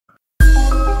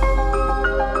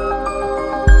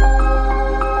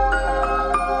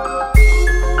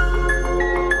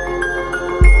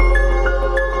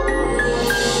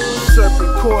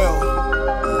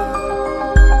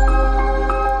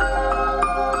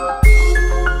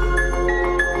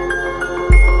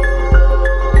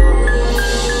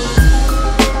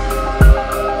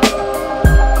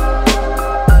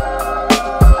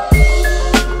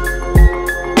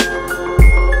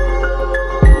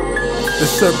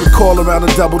serpent coil around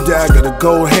a double dagger, the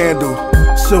gold handle.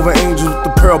 Silver angels with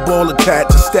the pearl ball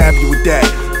attached to stab you with that.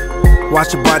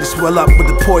 Watch your body swell up with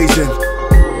the poison.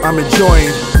 I'm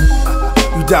enjoying.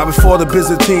 You die before the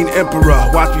Byzantine emperor.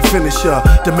 Watch me finish her,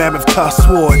 the mammoth tough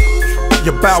sword.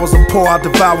 Your bowels are poor, I'll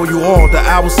devour you all. The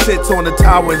owl sits on the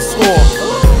tower and soar.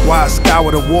 While I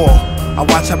scour the wall, I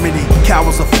watch how many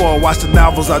cowards I fall. Watch the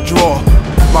novels I draw.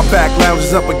 My back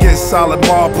lounges up against solid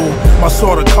marble. My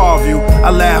sword will carve you,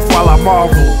 I laugh while I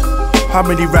marvel. How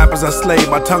many rappers I slay,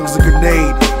 my tongue's a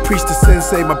grenade. Preach the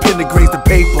sensei, my pen degrades the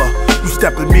paper. You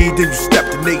step to me, then you step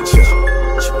to nature.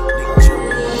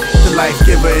 The life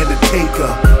giver and the taker,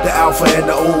 the alpha and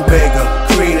the omega,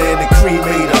 creator and the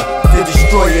cremator, the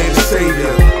destroyer and the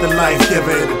savior. The life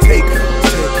giver and the taker.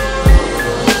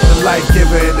 The life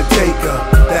giver and the taker,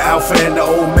 the alpha and the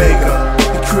omega,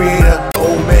 the creator, the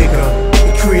omega,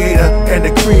 the creator and the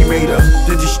cremator,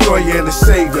 the destroyer and the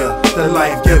savior, the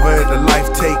life giver and the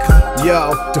life taker.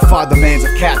 Yo, defy the demands of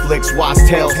Catholics, wise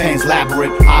tales, hands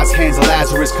labyrinth, eyes, hands of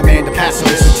Lazarus, command the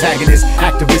pacifist, antagonist,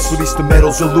 activists, release the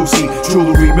medals of Lucy,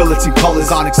 jewelry, militant colors,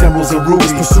 onyx, emeralds, and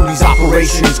rubies, pursue these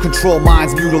operations, control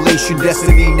minds, mutilation,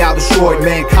 destiny now destroyed,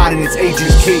 mankind and its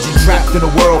agents, caged and trapped in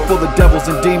a world full of devils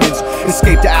and demons,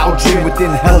 escape the algae within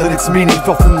hell and its meaning,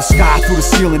 fell from the sky through the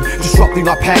ceiling, disrupting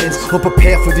our patterns,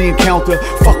 unprepared for the encounter,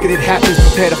 fuck it, it happens,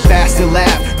 prepare to fast and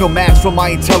laugh, no match for my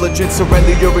intelligence,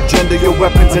 surrender your agenda, your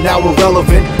weapons are now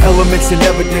irrelevant, elements and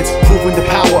evidence, proving the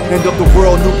power, end of the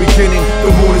world, new beginning,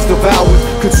 the moon is devoured,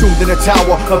 consumed in a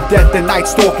tower of death, the night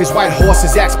stalkers, white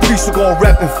horses, axe priests who gon'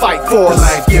 rep and fight for us. The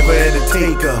life giver and the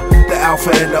taker, the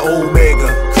alpha and the omega,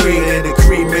 creator and the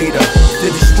cremator, the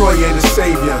destroyer and the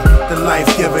savior, the life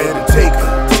giver and the taker,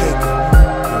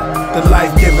 the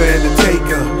life giver and the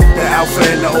taker, the alpha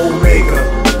and the omega,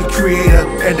 the creator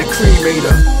and the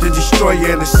cremator, the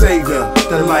destroyer and the savior,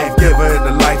 the life giver and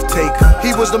the life taker.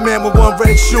 He was the man with one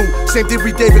red shoe, same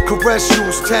theory David Koresh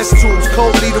used. Test tubes,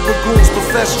 cold leader of goons,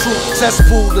 profess truth.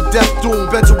 Cesspool, the death doom,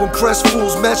 bent to impress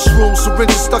fools. Mushrooms,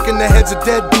 syringes stuck in the heads of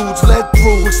dead dudes. Led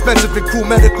through expensive and cruel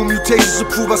medical mutations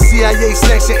approved by CIA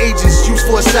sanction agents used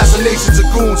for assassinations of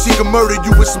goons. He could murder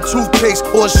you with some toothpaste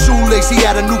or a shoelace. He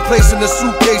had a new place in the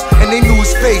suitcase and they knew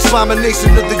his face.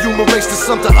 Abomination of the human race to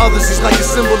some, to others he's like a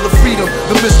symbol of freedom.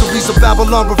 The mysteries of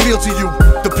Babylon revealed to you.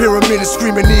 The pyramid is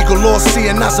screaming eagle, lost sea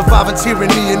and not surviving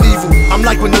tyranny and evil. I'm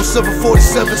like when those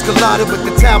 747s collided with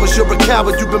the towers. You're a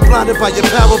coward, you've been blinded by your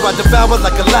power. I devoured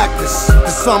like Galactus.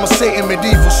 The psalm of Satan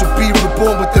medieval should be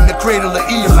reborn within the cradle of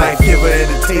evil. The life giver and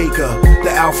the taker, the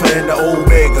alpha and the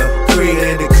omega,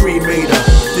 creator and the cremator,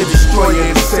 the destroyer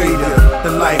and the savior,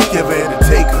 the life giver and the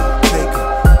taker,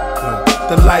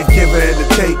 the life giver and the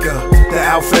taker, the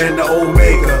alpha and the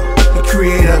omega, the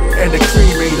creator and the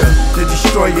cremator, the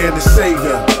destroyer and the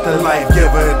savior, the life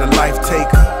giver and the life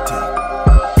taker.